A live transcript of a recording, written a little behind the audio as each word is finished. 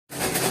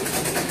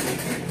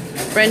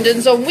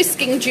Brendan's on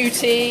whisking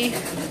duty.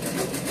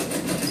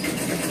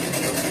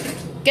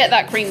 Get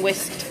that cream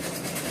whisked.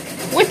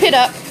 Whip it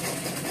up.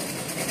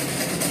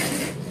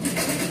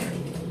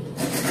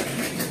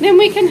 Then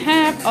we can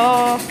have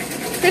our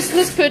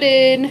Christmas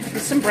pudding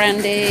with some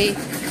brandy.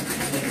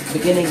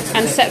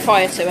 And set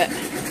fire to it.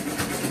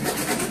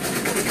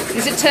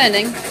 Is it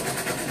turning?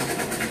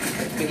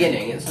 It's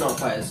beginning. It's not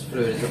quite as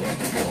fluid as it was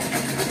before.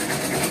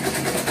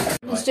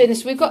 Let's do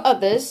this. We've got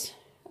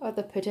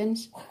other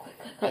puddings.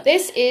 Right,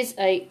 this is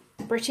a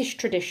British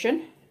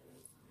tradition.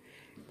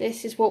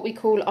 This is what we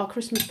call our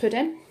Christmas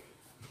pudding.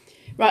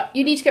 Right,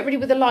 you need to get ready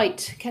with the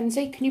light,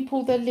 Kenzie. Can you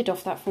pull the lid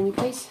off that for me,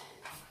 please?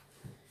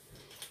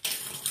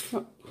 Do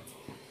you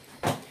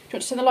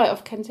want to turn the light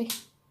off, Kenzie?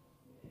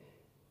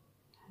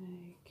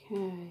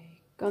 Okay.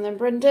 Go on then,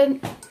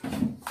 Brendan.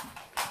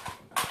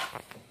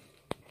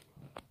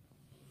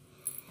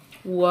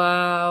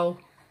 Wow.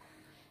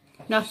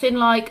 Nothing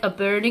like a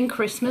burning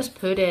Christmas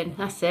pudding.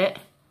 That's it.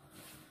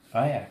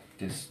 Fire.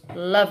 Just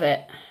love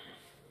it.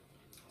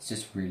 It's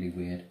just really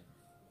weird.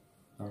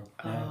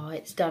 Oh,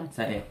 it's done. Is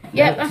that it?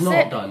 Yeah, no, that's it's not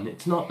it. Done.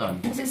 It's not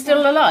done. Is it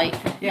still alight?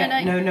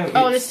 Yeah, no.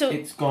 Oh,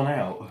 it's gone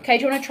out. Okay,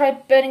 do you want to try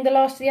burning the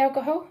last of the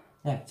alcohol?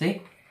 Yeah,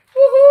 see?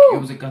 Woohoo!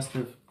 It was a gust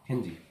of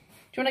Kinsey.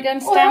 Do you want to go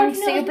and stand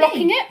so you're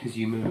blocking it? Because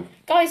you moved.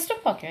 Guys,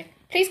 stop blocking.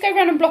 Please go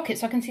round and block it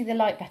so I can see the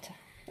light better.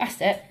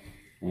 That's it.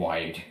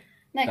 Wide.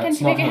 No,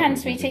 Kenzie, move your hand,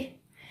 sweetie.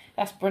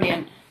 That's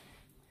brilliant.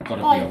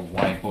 Gotta be a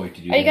wide boy to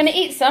do this. Are you going to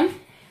eat some?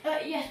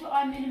 Yes, but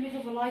I'm in the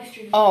middle of a live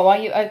stream. Oh, are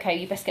you? Okay,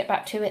 you best get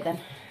back to it then.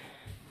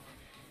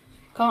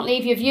 Can't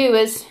leave your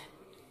viewers.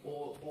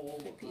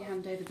 Put your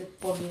hand over the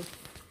bottom.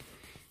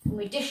 And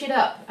we dish it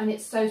up and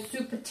it's so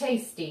super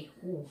tasty.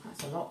 Oh,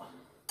 that's a lot.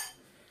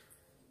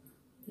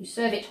 You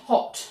serve it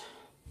hot.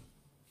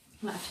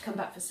 I might have to come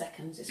back for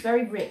seconds. It's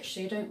very rich, so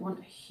you don't want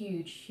a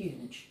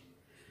huge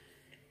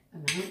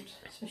amount,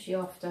 especially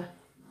after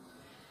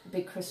a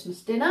big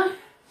Christmas dinner.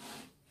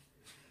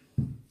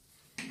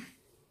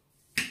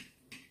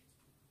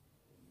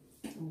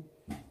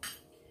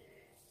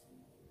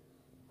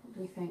 What do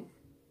we think?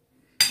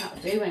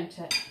 That'll do, won't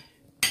it?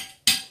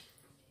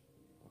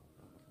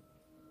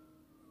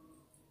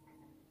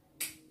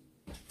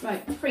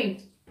 Right, cream.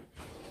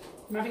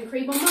 I'm having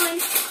cream on mine.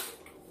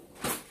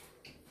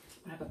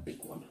 I have a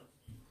big one.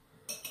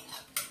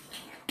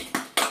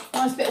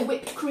 Nice bit of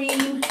whipped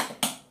cream,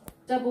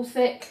 double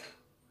thick,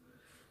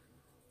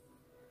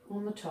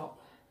 on the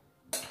top.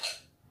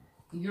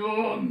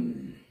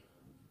 Yum!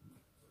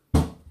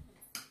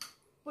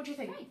 What do you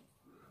think?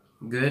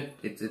 Good.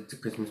 It's a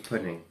Christmas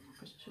pudding.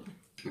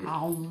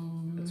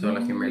 Mm. That's all I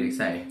can really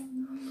say.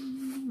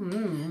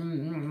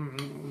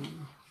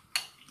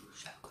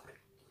 So good.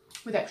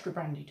 With extra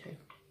brandy too.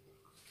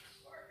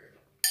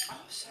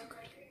 Oh, so good.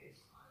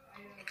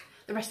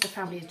 The rest of the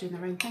family is doing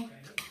their own thing.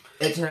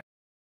 It's